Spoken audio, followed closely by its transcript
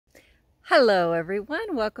Hello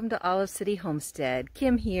everyone, welcome to Olive City Homestead.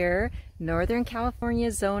 Kim here, Northern California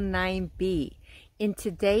Zone 9B. In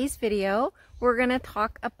today's video, we're going to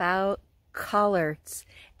talk about collards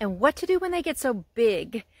and what to do when they get so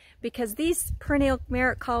big, because these perennial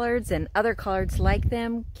merit collards and other collards like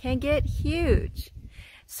them can get huge.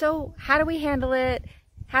 So how do we handle it?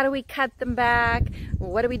 How do we cut them back?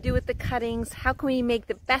 What do we do with the cuttings? How can we make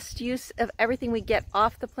the best use of everything we get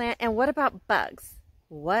off the plant? And what about bugs?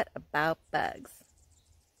 What about bugs?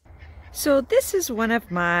 So this is one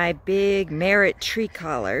of my big merit tree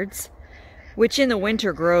collards, which in the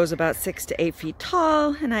winter grows about 6 to 8 feet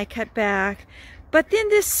tall, and I cut back. But then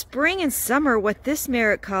this spring and summer, what this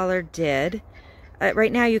merit collard did,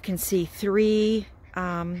 right now you can see three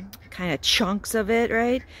kind of chunks of it,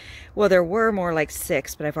 right? Well, there were more like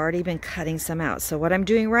 6, but I've already been cutting some out. So what I'm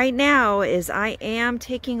doing right now is I am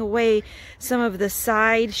taking away some of the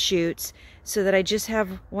side shoots so that I just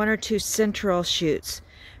have 1 or 2 central shoots,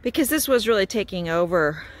 because this was really taking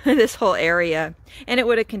over this whole area, and it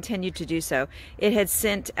would have continued to do so. It had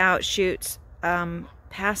sent out shoots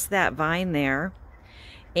past that vine there,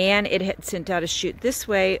 and it had sent out a shoot this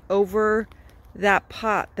way over that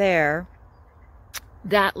pot there.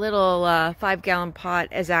 That little 5-gallon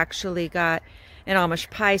pot has actually got an Amish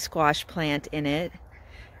pie squash plant in it,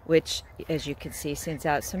 which, as you can see, sends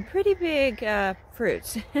out some pretty big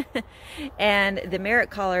fruits. And the merit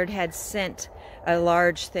collard had sent a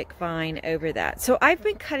large thick vine over that. So I've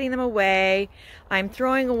been cutting them away. I'm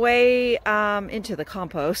throwing away into the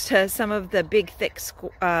compost some of the big thick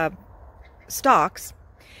stalks.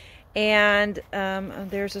 And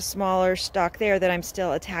there's a smaller stalk there that I'm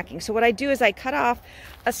still attacking. So what I do is I cut off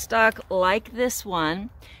a stalk like this one,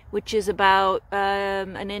 which is about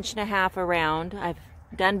 1.5 inches around. I've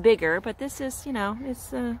done bigger, but this is, you know,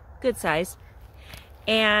 it's a good size.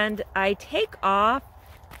 And I take off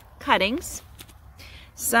cuttings,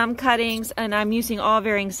 some cuttings, and I'm using all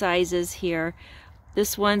varying sizes here.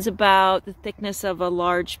 This one's about the thickness of a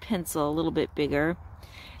large pencil, a little bit bigger.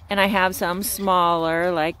 And I have some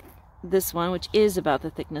smaller, like this one, which is about the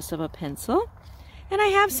thickness of a pencil. And I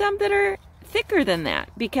have some that are thicker than that,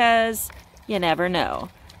 because you never know.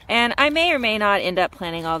 And I may or may not end up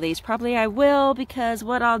planting all these. Probably I will, because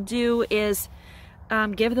what I'll do is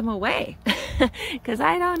give them away, because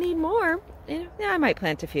I don't need more. Yeah, I might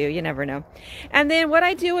plant a few, you never know. And then what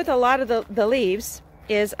I do with a lot of the leaves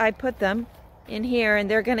is I put them in here,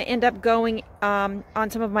 and they're going to end up going on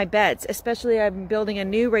some of my beds. Especially, I'm building a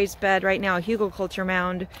new raised bed right now, a hugelkultur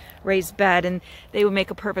mound raised bed, and they will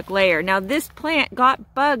make a perfect layer. Now this plant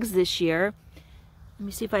got bugs this year. Let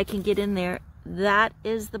me see if I can get in there. That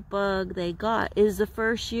is the bug they got. It is the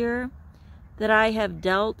first year that I have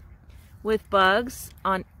dealt with bugs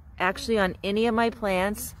on any of my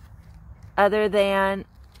plants, other than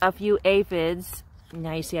a few aphids.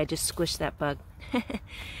 Now you see I just squished that bug.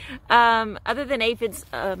 Other than aphids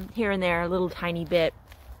here and there, a little tiny bit,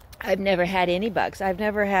 I've never had any bugs. I've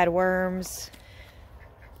never had worms,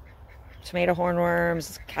 tomato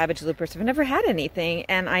hornworms, cabbage loopers. I've never had anything,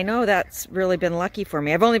 and I know that's really been lucky for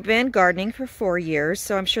me. I've only been gardening for 4 years,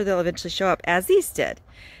 so I'm sure they'll eventually show up, as these did.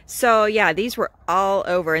 So yeah, these were all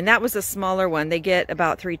over, and that was a smaller one. They get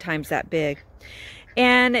about 3 times that big.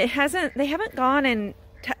 And they haven't gone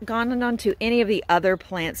onto any of the other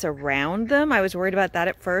plants around them. I was worried about that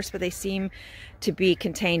at first, but they seem to be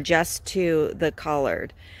contained just to the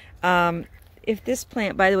collard. If this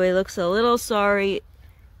plant, by the way, looks a little sorry,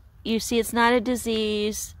 you see it's not a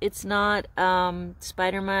disease, it's not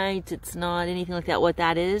spider mites, it's not anything like that. What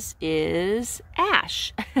that is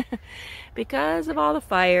ash. Because of all the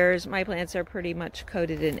fires, my plants are pretty much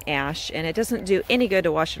coated in ash, and it doesn't do any good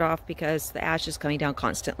to wash it off because the ash is coming down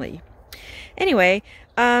constantly. Anyway,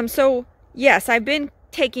 so yes, I've been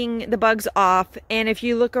taking the bugs off, and if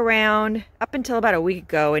you look around, up until about a week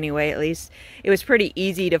ago anyway, at least, it was pretty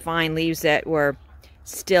easy to find leaves that were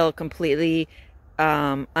still completely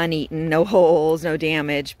uneaten, no holes, no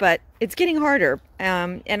damage, but it's getting harder.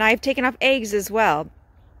 And I've taken off eggs as well.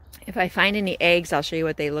 If I find any eggs, I'll show you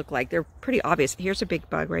what they look like. They're pretty obvious. Here's a big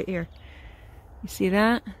bug right here. You see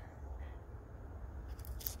that?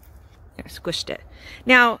 I squished it.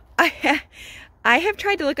 Now, I have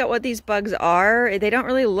tried to look at what these bugs are. They don't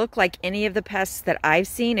really look like any of the pests that I've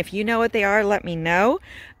seen. If you know what they are, let me know.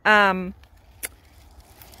 I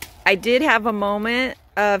did have a moment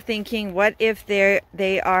of thinking, what if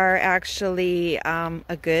they are actually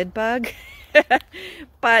a good bug?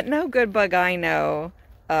 But no good bug I know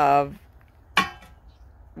of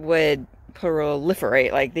would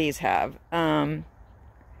proliferate like these have.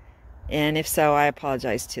 And if so, I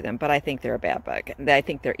apologize to them, but I think they're a bad bug. I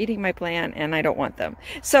think they're eating my plant and I don't want them.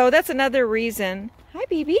 So that's another reason, hi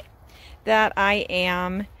BB, that I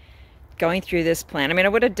am going through this plant. I mean, I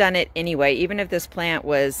would have done it anyway, even if this plant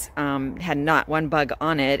was had not one bug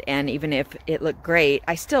on it, and even if it looked great,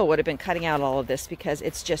 I still would have been cutting out all of this because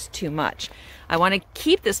it's just too much. I want to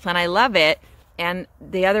keep this plant. I love it, and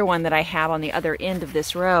the other one that I have on the other end of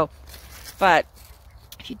this row. But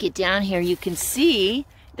if you get down here, you can see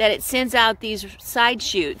that it sends out these side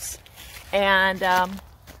shoots, and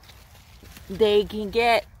they can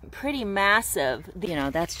get pretty massive. You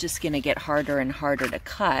know, that's just going to get harder and harder to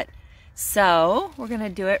cut. So we're going to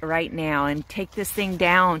do it right now and take this thing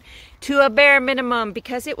down to a bare minimum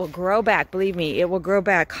because it will grow back. Believe me, it will grow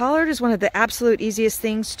back. Collard is one of the absolute easiest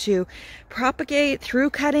things to propagate through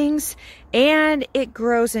cuttings, and it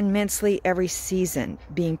grows immensely every season.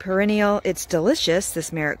 Being perennial, it's delicious,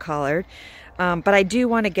 this Merritt collard. But I do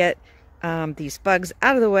want to get these bugs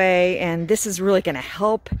out of the way, and this is really going to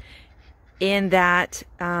help in that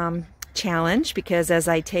challenge, because as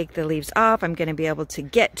I take the leaves off, I'm going to be able to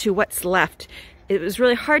get to what's left. It was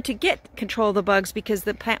really hard to get control of the bugs because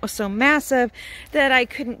the plant was so massive that I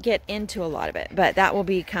couldn't get into a lot of it, but that will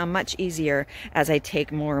become much easier as I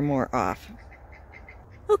take more and more off.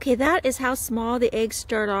 Okay, that is how small the eggs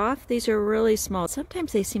start off. These are really small.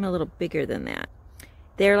 Sometimes they seem a little bigger than that.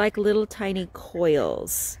 They're like little tiny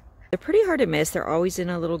coils. They're pretty hard to miss. They're always in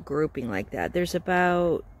a little grouping like that. There's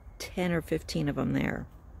about 10 or 15 of them there.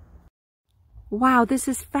 Wow, this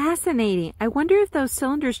is fascinating. I wonder if those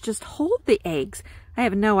cylinders just hold the eggs. I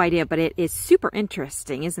have no idea, but it is super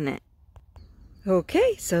interesting, isn't it?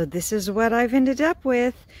 Okay, so this is what I've ended up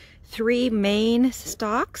with. 3 main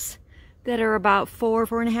stalks that are about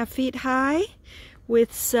 4.5 feet high,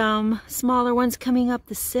 with some smaller ones coming up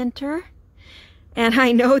the center. And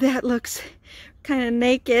I know that looks kind of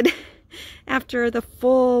naked after the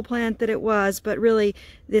full plant that it was, but really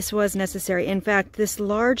this was necessary. In fact, this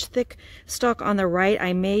large thick stalk on the right,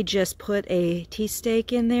 I may just put a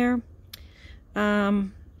T-stake in there,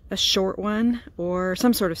 a short one or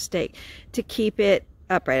some sort of stake to keep it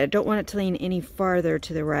upright. I don't want it to lean any farther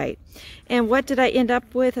to the right. And what did I end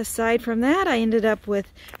up with aside from that? I ended up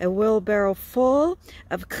with a wheelbarrow full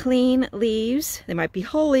of clean leaves. They might be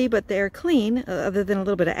holey, but they're clean, other than a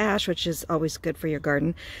little bit of ash, which is always good for your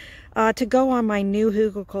garden, to go on my new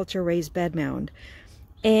hugelkultur raised bed mound.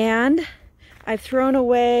 And I've thrown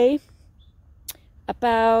away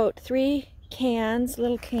about 3 cans,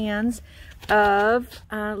 little cans of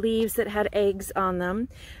leaves that had eggs on them.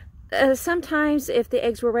 Sometimes if the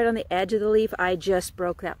eggs were right on the edge of the leaf, I just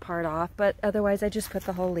broke that part off, but otherwise I just put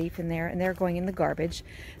the whole leaf in there, and they're going in the garbage.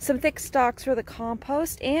 Some thick stalks for the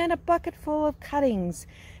compost, and a bucket full of cuttings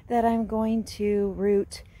that I'm going to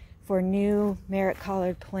root for new Merritt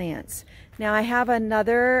collard plants. Now I have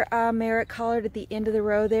another Merritt collard at the end of the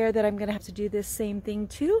row there that I'm going to have to do this same thing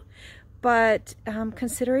to, but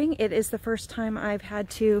considering it is the first time I've had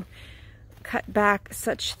to cut back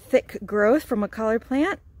such thick growth from a collard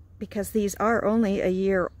plant, because these are only a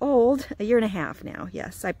year old, a year and a half now.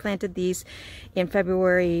 Yes, I planted these in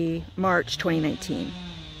March 2019.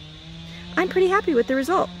 I'm pretty happy with the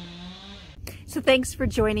result. So thanks for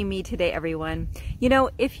joining me today, everyone. You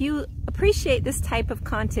know, if you appreciate this type of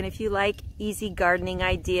content, if you like easy gardening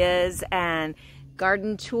ideas and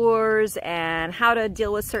garden tours and how to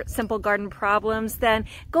deal with certain simple garden problems, then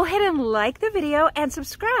go ahead and like the video and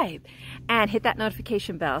subscribe and hit that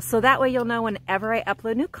notification bell, so that way you'll know whenever I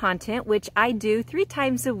upload new content, which I do 3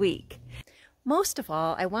 times a week. Most of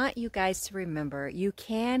all, I want you guys to remember you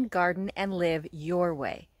can garden and live your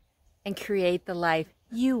way and create the life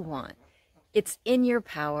you want. It's in your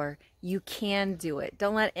power. You can do it.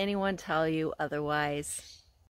 Don't let anyone tell you otherwise.